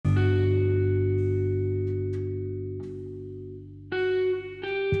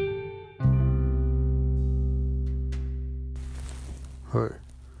Hi,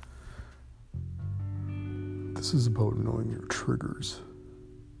 this is about knowing your triggers.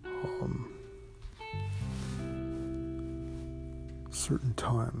 Um, Certain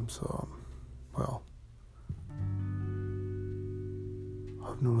times,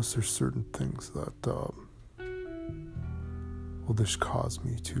 I've noticed there's certain things that will just cause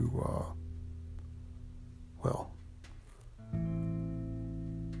me to,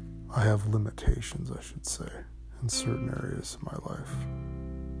 I have limitations, I should say, in certain areas of my life.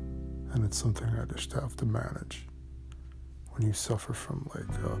 And it's something I just have to manage. When you suffer from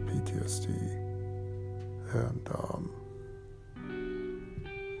PTSD and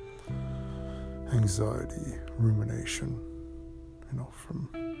anxiety, rumination, from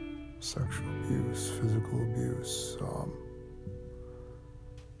sexual abuse, physical abuse,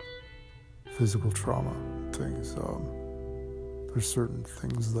 physical trauma, things. There's certain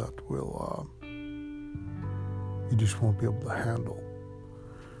things that will, you just won't be able to handle.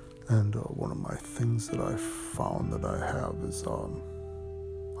 And one of my things that I found that I have is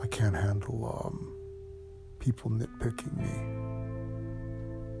I can't handle people nitpicking me.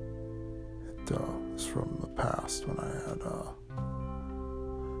 It is from the past when I had,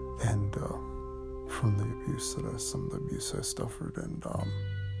 and from the abuse some of the abuse I suffered, and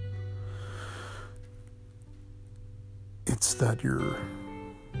it's that you're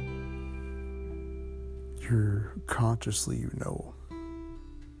consciously,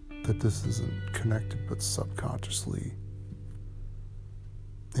 that this isn't connected, but subconsciously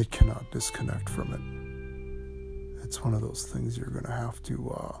it cannot disconnect from it. It's one of those things you're going to have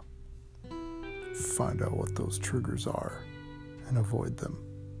to find out what those triggers are and avoid them.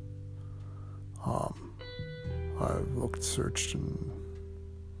 I've searched and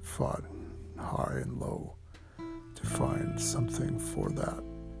fought high and low to find something for that,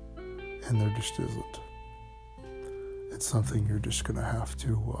 and there just isn't. It's something you're just going to have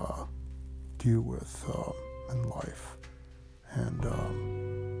to deal with in life. And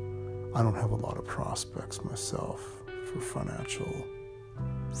I don't have a lot of prospects myself for financial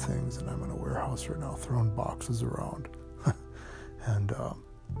things, and I'm in a warehouse right now throwing boxes around. And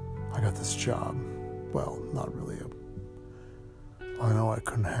I got this job. Well, not really. I know I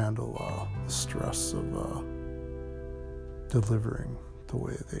couldn't handle the stress of delivering the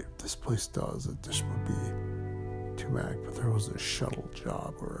way this place does. It just would be too manic. But there was a shuttle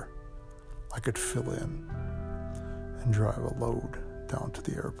job where I could fill in and drive a load down to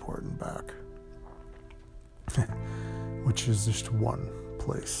the airport and back, which is just one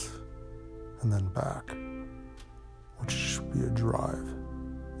place, and then back, which should be a drive.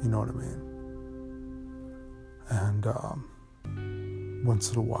 You know what I mean? And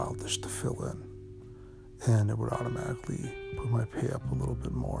once in a while, just to fill in, and it would automatically put my pay up a little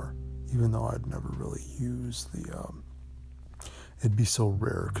bit more, even though I'd never really used the. It'd be so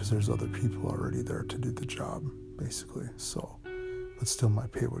rare because there's other people already there to do the job, basically. So, but still, my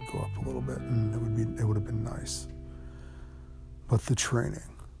pay would go up a little bit, and it would have been nice. But the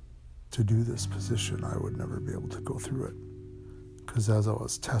training to do this position, I would never be able to go through it, because as I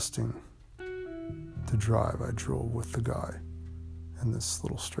was testing to drive, I drove with the guy in this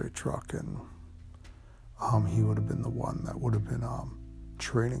little straight truck, and he would have been the one that would have been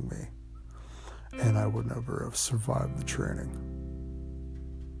training me, and I would never have survived the training.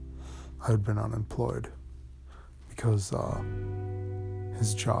 I had been unemployed because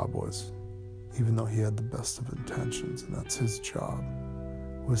his job was, even though he had the best of intentions, and that's his job,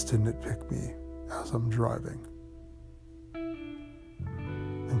 was to nitpick me as I'm driving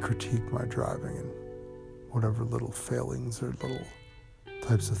and critique my driving and whatever little failings or little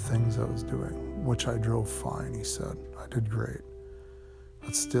types of things I was doing, which I drove fine, he said. I did great.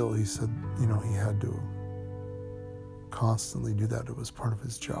 But still, he said, he had to constantly do that. It was part of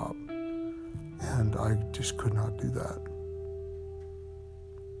his job. And I just could not do that.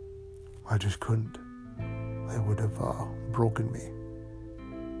 I just couldn't. It would have broken me.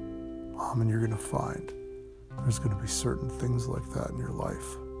 And you're going to find there's going to be certain things like that in your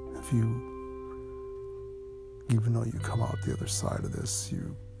life. If you, even though you come out the other side of this,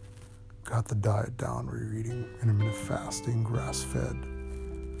 you got the diet down where you're eating intermittent fasting, grass-fed,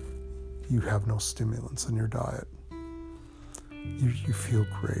 you have no stimulants in your diet. You feel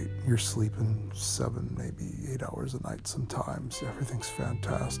great. You're sleeping 7, maybe 8 hours a night sometimes. Everything's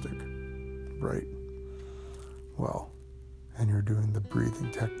fantastic, right? Well, and you're doing the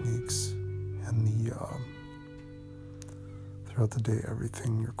breathing techniques and the throughout the day,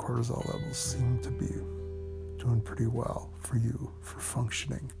 everything, your cortisol levels seem to be doing pretty well for you, for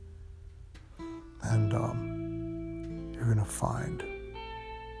functioning. And you're going to find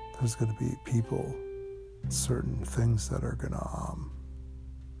there's going to be people, certain things that are going to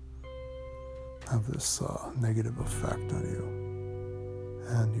have this negative effect on you,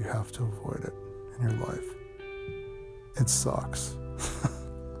 and you have to avoid it in your life. It sucks.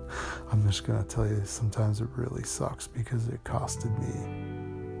 I'm just gonna tell you, sometimes it really sucks because it costed me,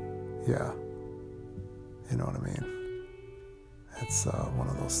 you know what I mean? It's one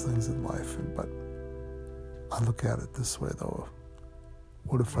of those things in life, but I look at it this way though.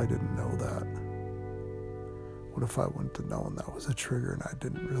 What if I didn't know that? What if I wouldn't have known that was a trigger and I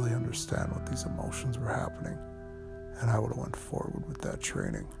didn't really understand what these emotions were happening, and I would have went forward with that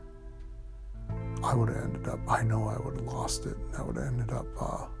training? I would have ended up, I know I would have lost it, and I would have ended up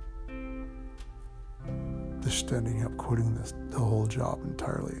just ending up quitting the whole job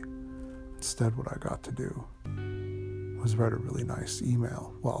entirely. Instead, what I got to do was write a really nice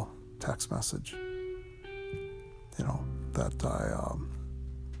email, text message, that I'm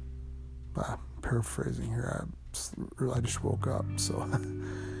paraphrasing here, I just woke up, so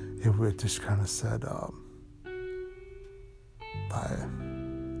it just kind of said,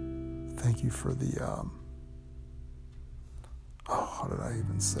 thank you for the, how did I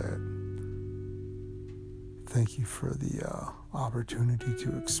even say it? Thank you for the opportunity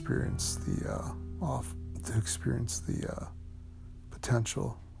to experience the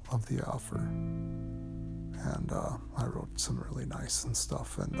potential of the offer. And I wrote some really nice and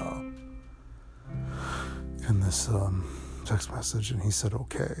stuff, and in this text message, and he said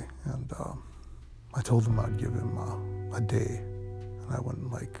okay, and I told him I'd give him a day, and I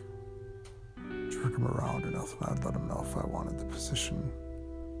wouldn't jerk him around or nothing. I'd let him know if I wanted the position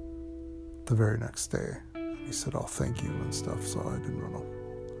the very next day. And he said, "Oh, thank you," and stuff, so I didn't want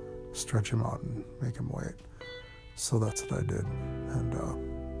to stretch him out and make him wait. So that's what I did, and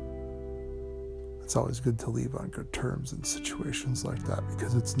it's always good to leave on good terms in situations like that,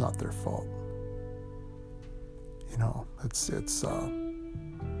 because it's not their fault.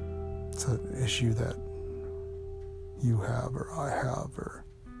 It's an issue that you have or I have,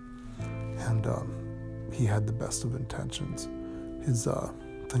 and he had the best of intentions. His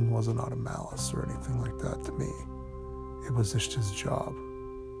thing wasn't out of malice or anything like that to me. It was just his job.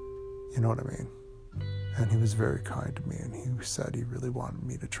 You know what I mean? And he was very kind to me, and he said he really wanted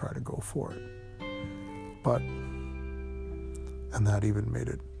me to try to go for it. And that even made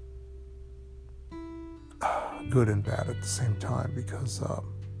it good and bad at the same time, because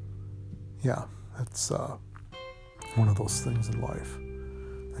it's one of those things in life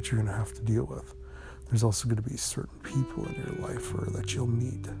that you're going to have to deal with. There's also going to be certain people in your life or that you'll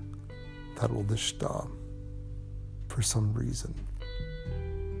meet that will just, for some reason,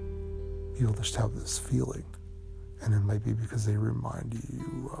 you'll just have this feeling, and it might be because they remind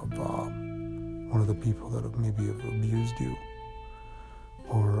you of one of the people that have abused you,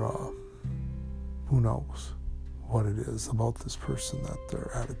 or who knows what it is about this person, that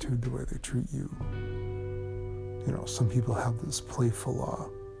their attitude, the way they treat you. Some people have this playful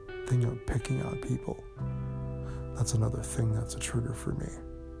thing of picking on people. That's another thing that's a trigger for me,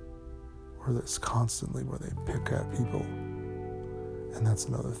 where there's constantly where they pick at people, and that's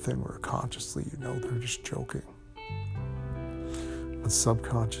another thing where consciously they're just joking, but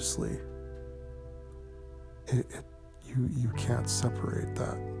subconsciously you can't separate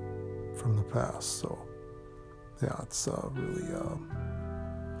that from the past. So it's really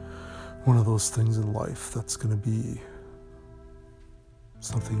one of those things in life that's going to be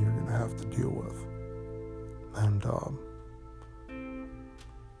something you're going to have to deal with. And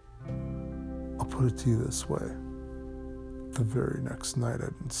I'll put it to you this way. The very next night I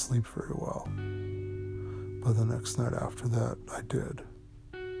didn't sleep very well, but the next night after that I did.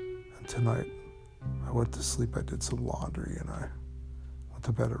 And tonight I went to sleep, I did some laundry, and I went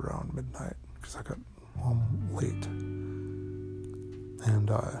to bed around midnight because I got home late, and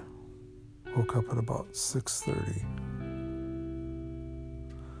I woke up at about 6:30.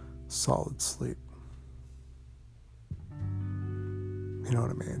 Solid sleep. You know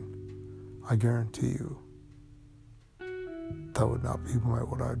what I mean? I guarantee you that would not be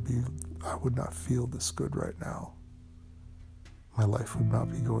I would not feel this good right now. My life would not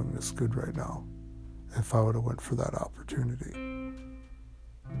be going this good right now if I would have went for that opportunity.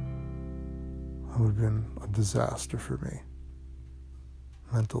 It would have been a disaster for me,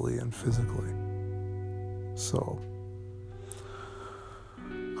 mentally and physically. So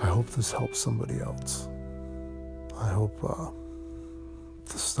I hope this helps somebody else. I hope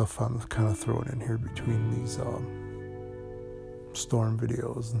the stuff I'm kind of throwing in here between these storm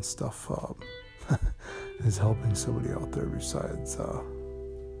videos and stuff is helping somebody out there, besides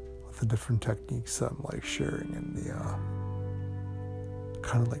with the different techniques I'm sharing, and the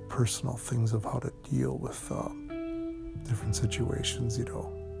kind of personal things of how to deal with different situations,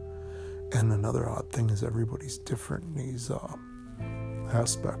 And another odd thing is everybody's different in these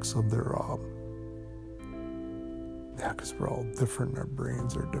aspects of their, because we're all different, our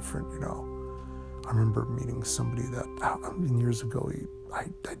brains are different, I remember meeting somebody that, years ago, I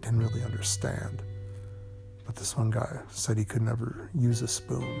didn't really understand. But this one guy said he could never use a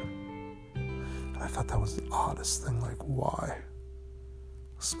spoon. And I thought that was the oddest thing, like, why?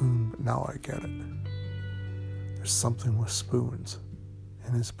 A spoon, but now I get it. There's something with spoons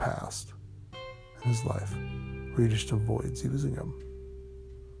in his past, in his life, where he just avoids using them.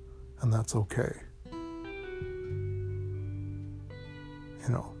 And that's okay.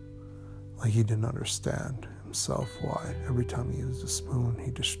 Like he didn't understand himself why every time he used a spoon,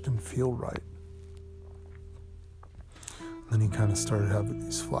 he just didn't feel right. And then he kind of started having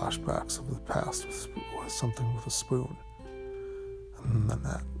these flashbacks of the past with something with a spoon. And then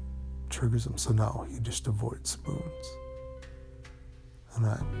that triggers him. So now he just avoids spoons. And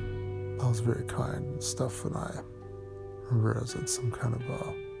I was very kind and stuff. And I remember I was in some kind of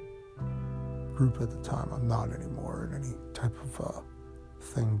group at the time. I'm not anymore in any type of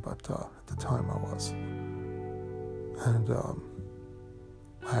thing, but at the time I was. And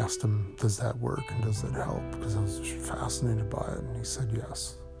I asked him, does that work and does it help? Because I was just fascinated by it. And he said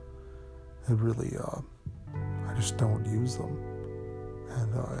yes. It really, I just don't use them.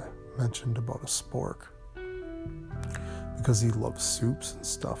 And I mentioned about a spork, because he loves soups and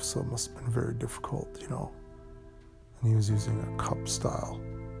stuff, so it must have been very difficult, And he was using a cup style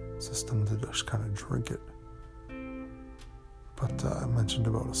system to just kind of drink it. But I mentioned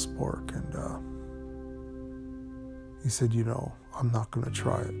about a spork, and he said, I'm not going to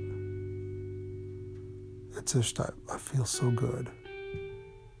try it. It's just, I feel so good.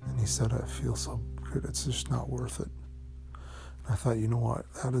 And he said, I feel so good, it's just not worth it. And I thought, you know what,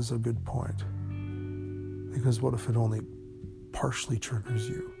 that is a good point. Because what if it only partially triggers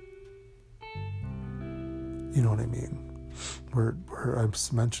you? You know what I mean? Where I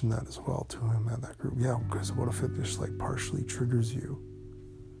mentioned that as well to him in that group. Yeah, because what if it just like partially triggers you?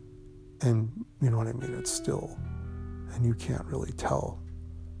 And you know what I mean? It's still, and you can't really tell.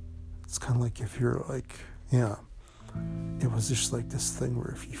 It's kind of like if you're like, it was just like this thing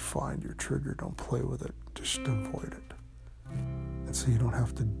where if you find your trigger, don't play with it, just avoid it. And so you don't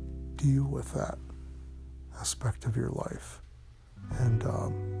have to deal with that aspect of your life. And I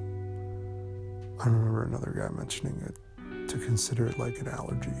remember another guy mentioning it, to consider it like an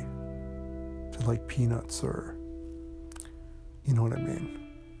allergy to like peanuts, or you know what I mean.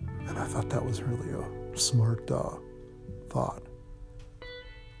 And I thought that was really a smart thought.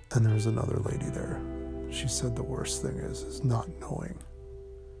 And there was another lady there. She said the worst thing is not knowing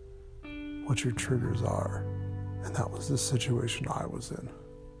what your triggers are. And that was the situation I was in.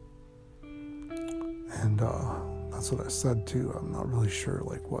 And that's what I said too. I'm not really sure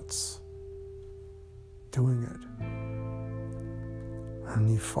like what's doing it. And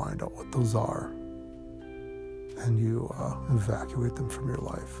you find out what those are, and you evacuate them from your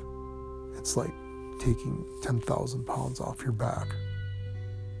life. It's like taking 10,000 pounds off your back.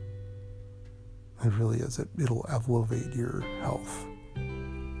 It really is. It'll elevate your health,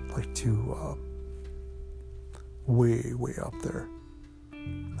 like to way, way up there.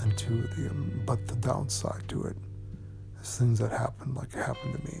 And but the downside to it is things that happen, like it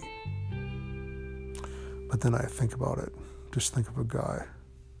happened to me. But then I think about it. Just think of a guy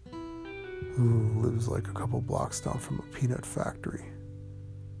who lives like a couple blocks down from a peanut factory,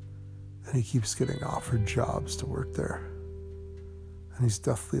 and he keeps getting offered jobs to work there, and he's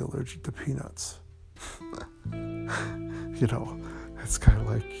deathly allergic to peanuts. It's kind of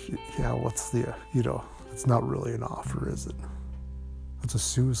like, what's the, it's not really an offer, is it? It's a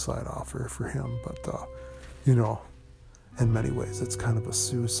suicide offer for him, but, in many ways, it's kind of a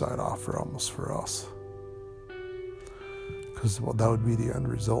suicide offer almost for us. Because, that would be the end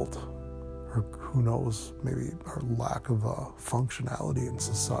result. Or who knows, maybe our lack of functionality in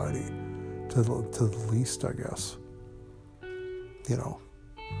society, to the least, I guess.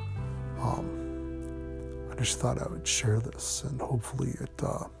 I just thought I would share this, and hopefully it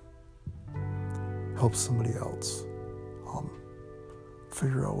helps somebody else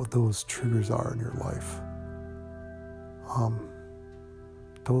figure out what those triggers are in your life.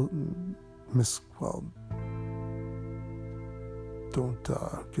 Don't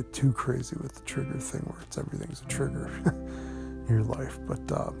get too crazy with the trigger thing where everything's a trigger in your life,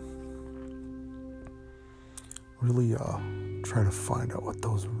 but really try to find out what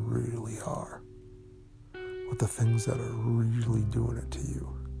those really are, what the things that are really doing it to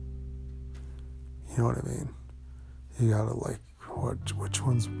you. You know what I mean? You gotta which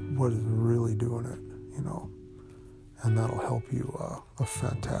one's what is really doing it, and that'll help you.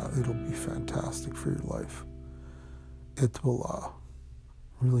 It'll be fantastic for your life. It will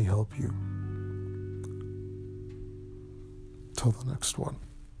really help you. Till the next one.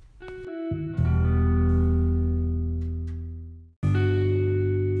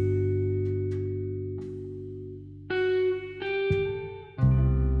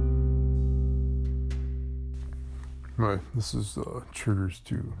 Right, this is Triggers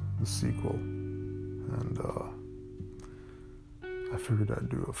to the sequel, and I figured I'd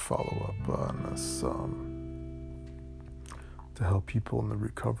do a follow-up on this to help people in the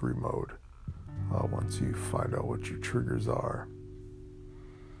recovery mode. Once you find out what your triggers are,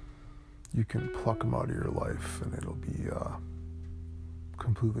 you can pluck them out of your life, and it'll be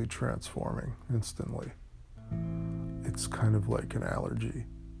completely transforming instantly. It's kind of like an allergy.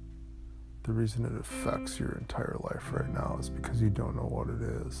 The reason it affects your entire life right now is because you don't know what it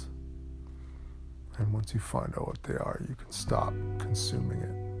is. And once you find out what they are, you can stop consuming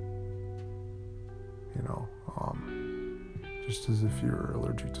it. You know, just as if you're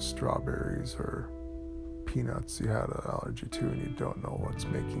allergic to strawberries or peanuts you had an allergy to and you don't know what's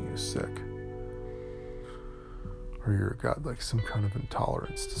making you sick. Or you've got like some kind of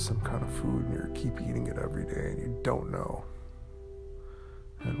intolerance to some kind of food and you keep eating it every day and you don't know.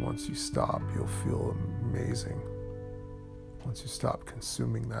 And once you stop, you'll feel amazing. Once you stop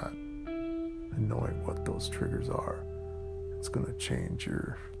consuming that and knowing what those triggers are, it's going to change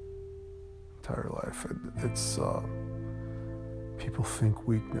your entire life. It's people think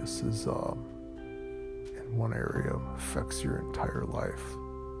weakness is in one area affects your entire life,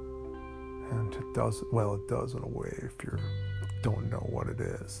 and it does. Well, it does in a way if you don't know what it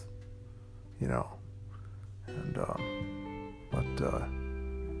is, you know. And but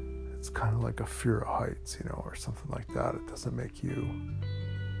it's kind of like a fear of heights, you know, or something like that. It doesn't make you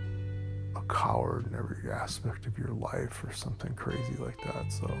a coward in every aspect of your life or something crazy like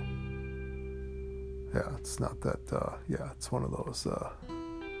that. So, yeah, it's not that, it's one of those,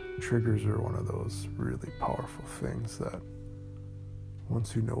 triggers are one of those really powerful things that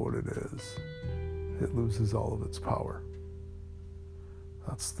once you know what it is, it loses all of its power.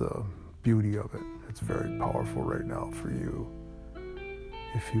 That's the beauty of it. It's very powerful right now for you.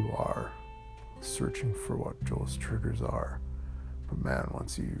 If you are searching for what those triggers are, but man,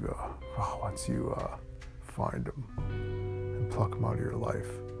 once you find them and pluck them out of your life,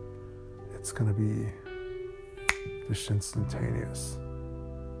 it's gonna be just instantaneous.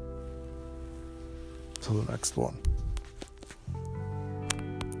 Till the next one.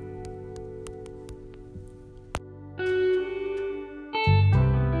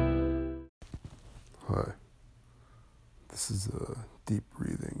 Hi. This is a deep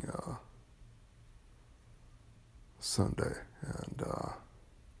breathing Sunday, and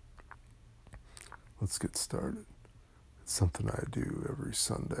let's get started. It's something I do every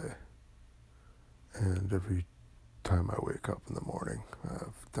Sunday, and every time I wake up in the morning.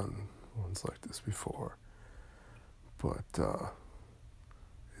 I've done ones like this before, but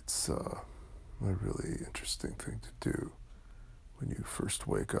it's a really interesting thing to do when you first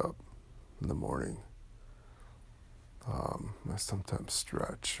wake up in the morning. I sometimes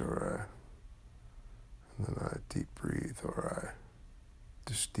stretch, and then I deep breathe, or I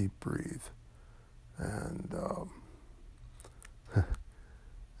just deep breathe, and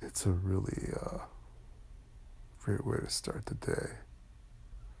it's a really great way to start the day.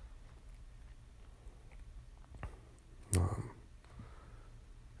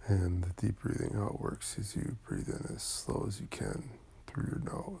 And the deep breathing, how it works is you breathe in as slow as you can through your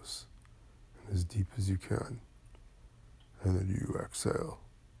nose, and as deep as you can. And then you exhale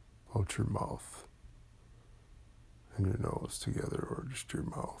out your mouth and your nose together, or just your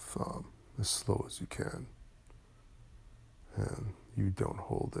mouth, as slow as you can. And you don't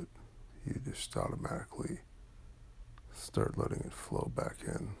hold it. You just automatically start letting it flow back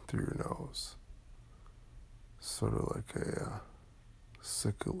in through your nose. Sort of like a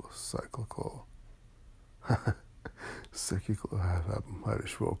cyclical. I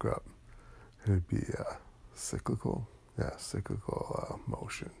just woke up. It'd be cyclical. Yeah, cyclical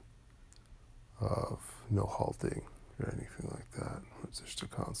motion of no halting or anything like that. It's just a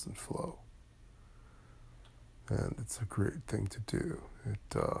constant flow. And it's a great thing to do.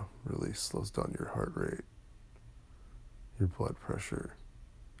 It really slows down your heart rate, your blood pressure,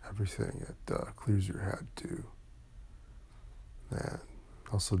 everything. It clears your head too. And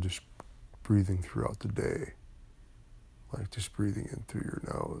also just breathing throughout the day, like just breathing in through your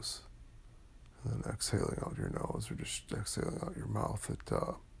nose and then exhaling out your nose, or just exhaling out your mouth. It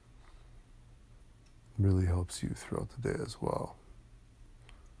really helps you throughout the day as well.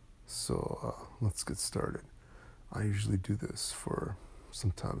 So let's get started. I usually do this for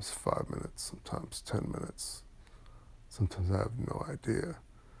sometimes 5 minutes, sometimes 10 minutes. Sometimes I have no idea.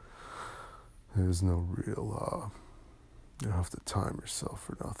 There's no real, you don't have to time yourself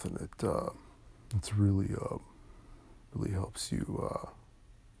or nothing. It's really helps you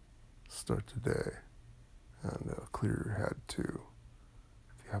start the day and clear your head too.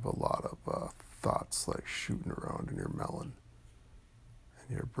 If you have a lot of thoughts like shooting around in your melon, and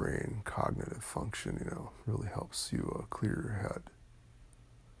your brain cognitive function, really helps you clear your head.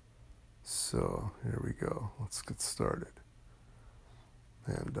 So here we go. Let's get started.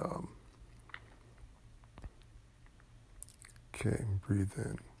 And okay, breathe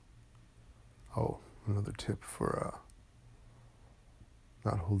in. Oh, another tip for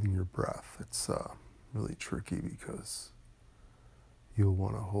not holding your breath. It's really tricky because you'll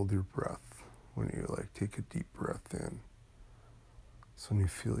want to hold your breath when you take a deep breath in. So when you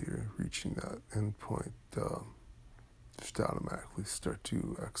feel you're reaching that end point, just automatically start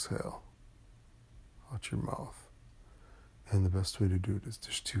to exhale out your mouth. And the best way to do it is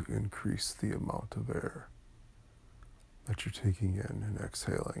just to increase the amount of air that you're taking in and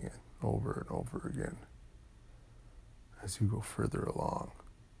exhaling it over and over again as you go further along.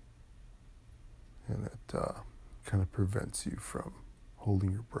 And it kind of prevents you from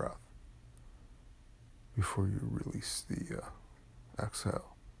holding your breath before you release the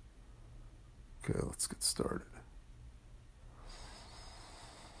exhale. Okay, let's get started.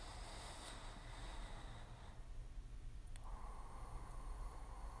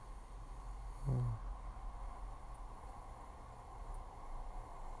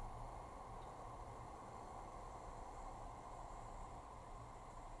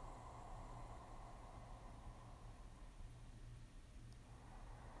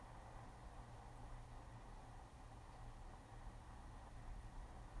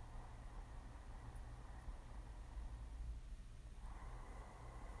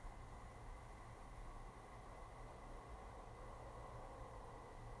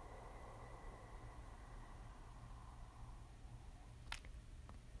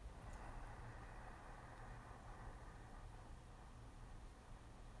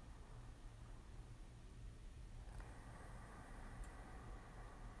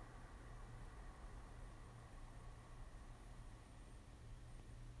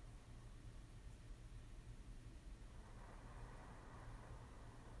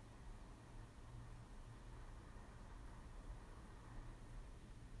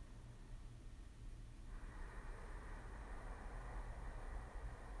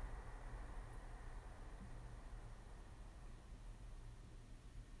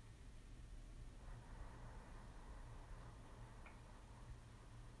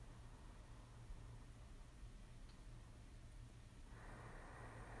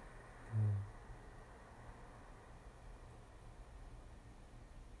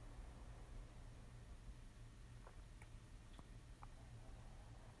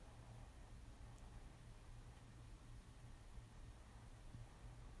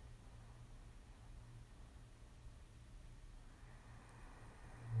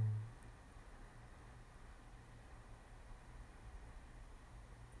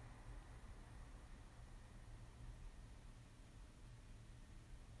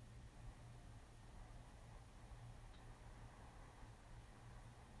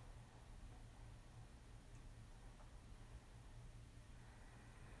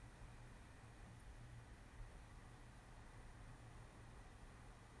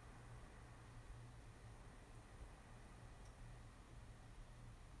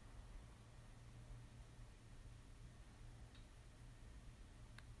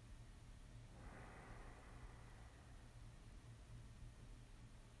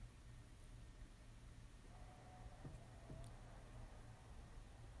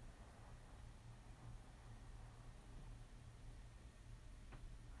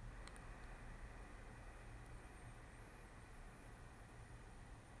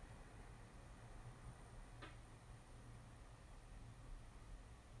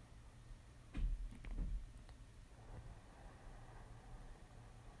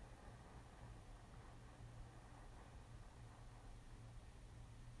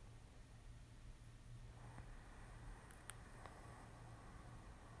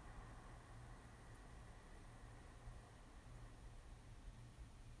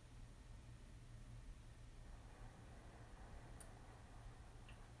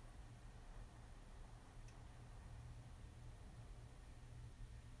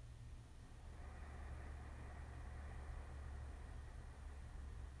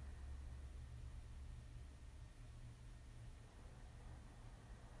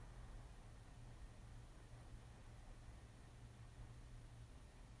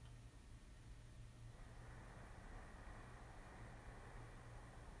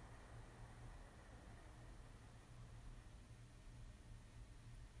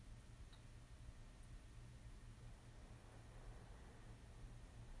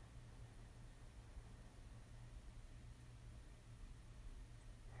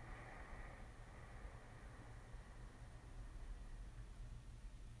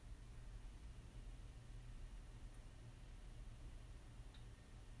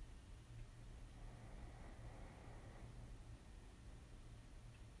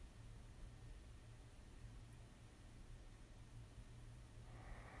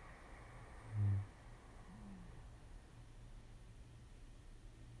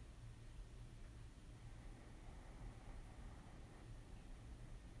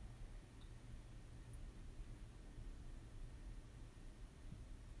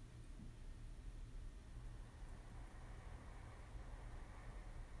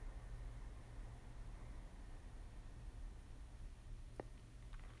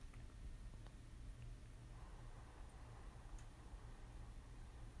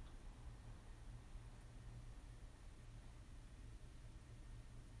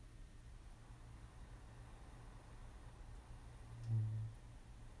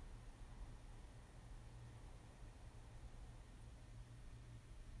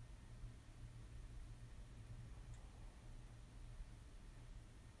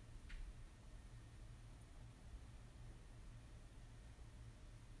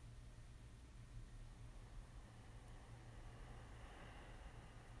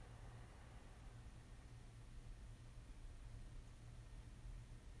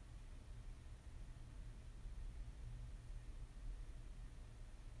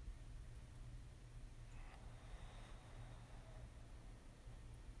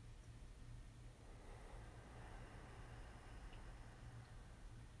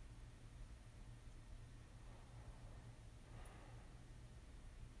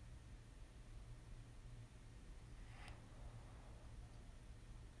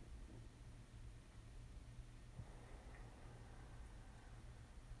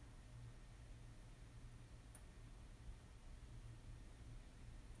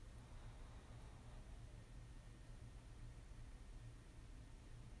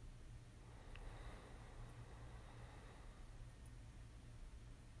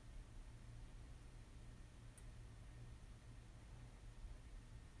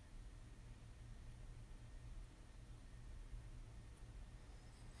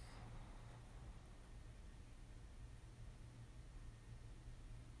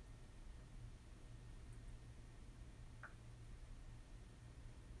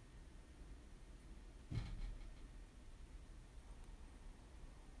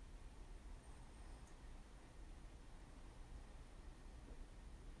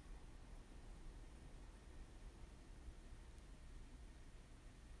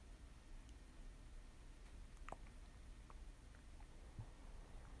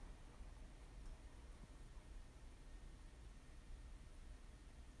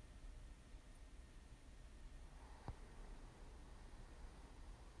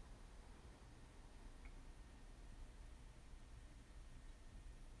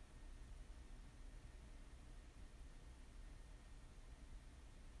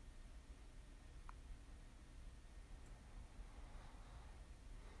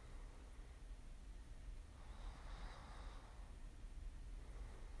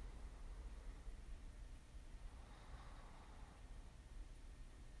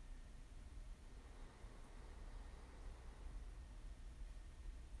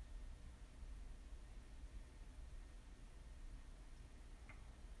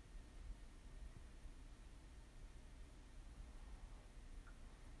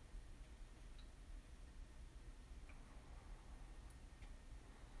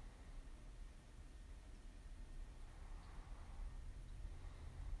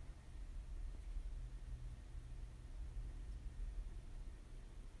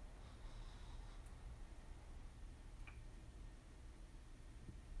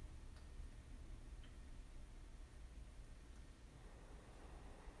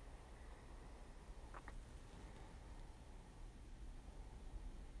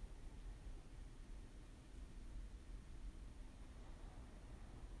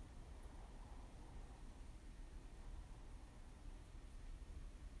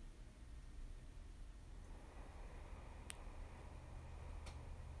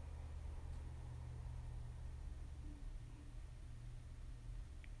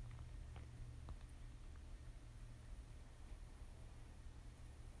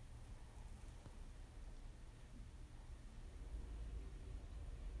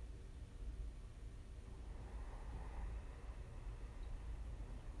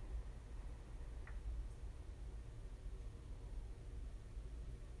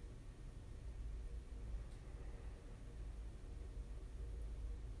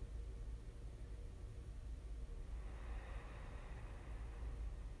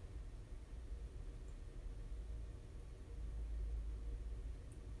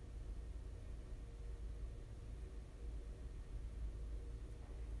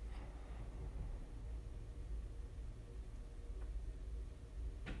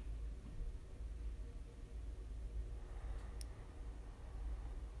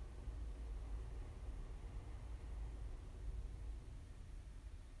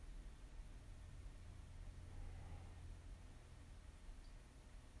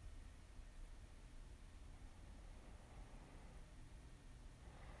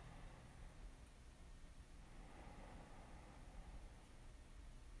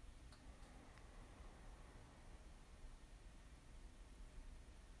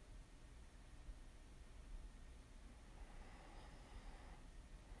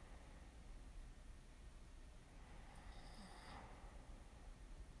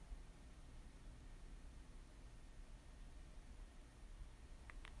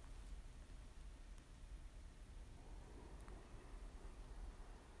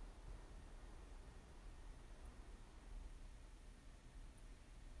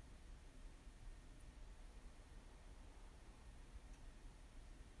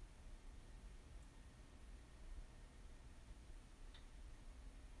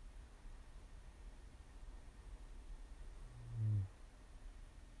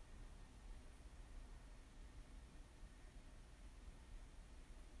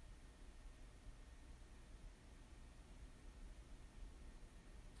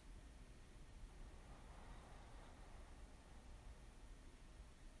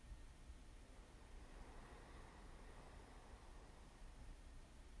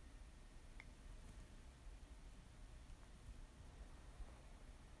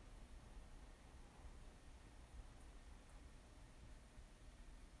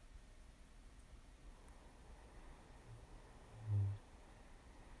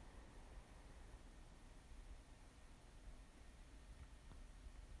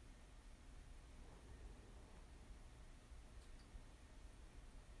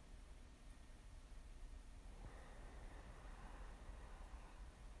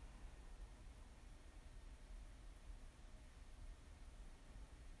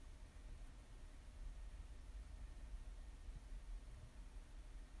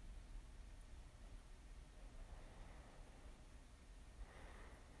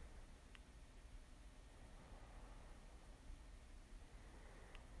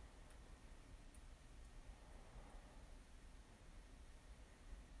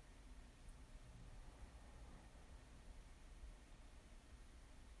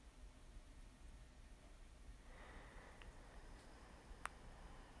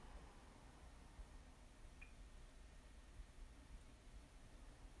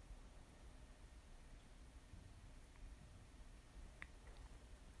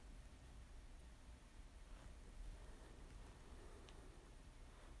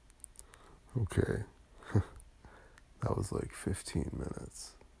 Okay, that was like 15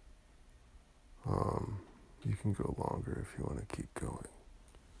 minutes. You can go longer if you want to keep going.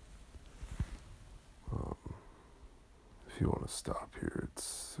 Um, if you want to stop here,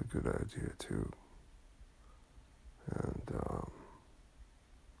 it's a good idea too. And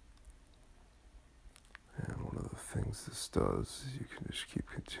one of the things this does is you can just keep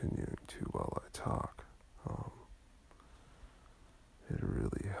continuing to while I talk. It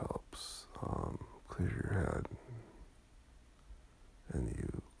really helps clear your head, and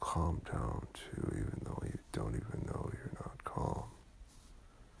you calm down too, even though you don't even know you're not calm.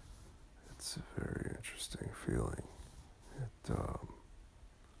 It's a very interesting feeling. It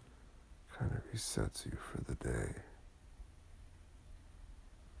kind of resets you for the day.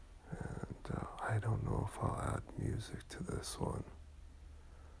 And I don't know if I'll add music to this one.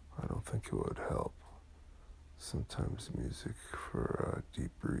 I don't think it would help. Sometimes music for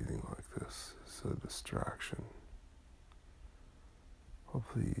deep breathing like this is a distraction.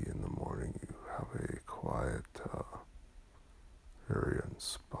 Hopefully in the morning you have a quiet area and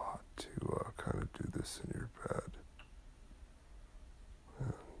spot to kind of do this in your bed.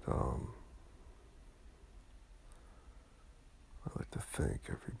 And I'd like to thank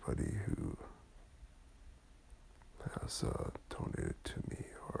everybody who has donated to me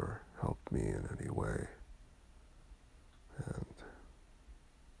or helped me in any way. And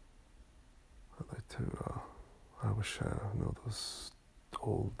I'd like to, I wish I know those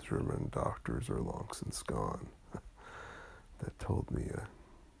old German doctors are long since gone that taught me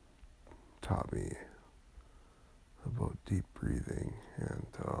about deep breathing, and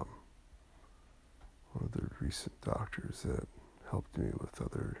one of the recent doctors that helped me with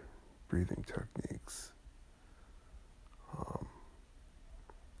other breathing techniques.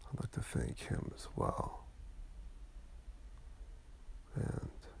 I'd like to thank him as well. And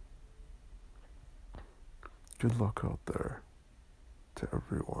good luck out there to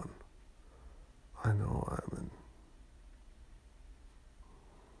everyone. I know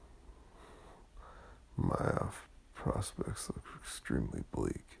my prospects look extremely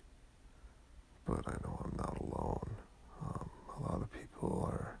bleak, but I know I'm not alone. A lot of people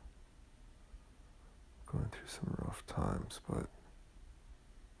are going through some rough times, but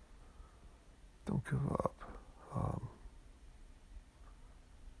don't give up.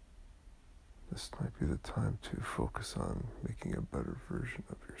 This might be the time to focus on making a better version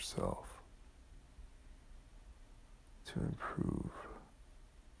of yourself, to improve,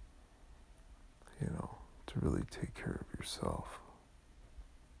 to really take care of yourself.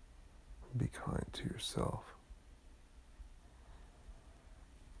 Be kind to yourself.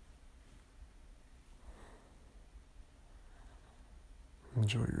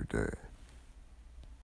 Enjoy your day.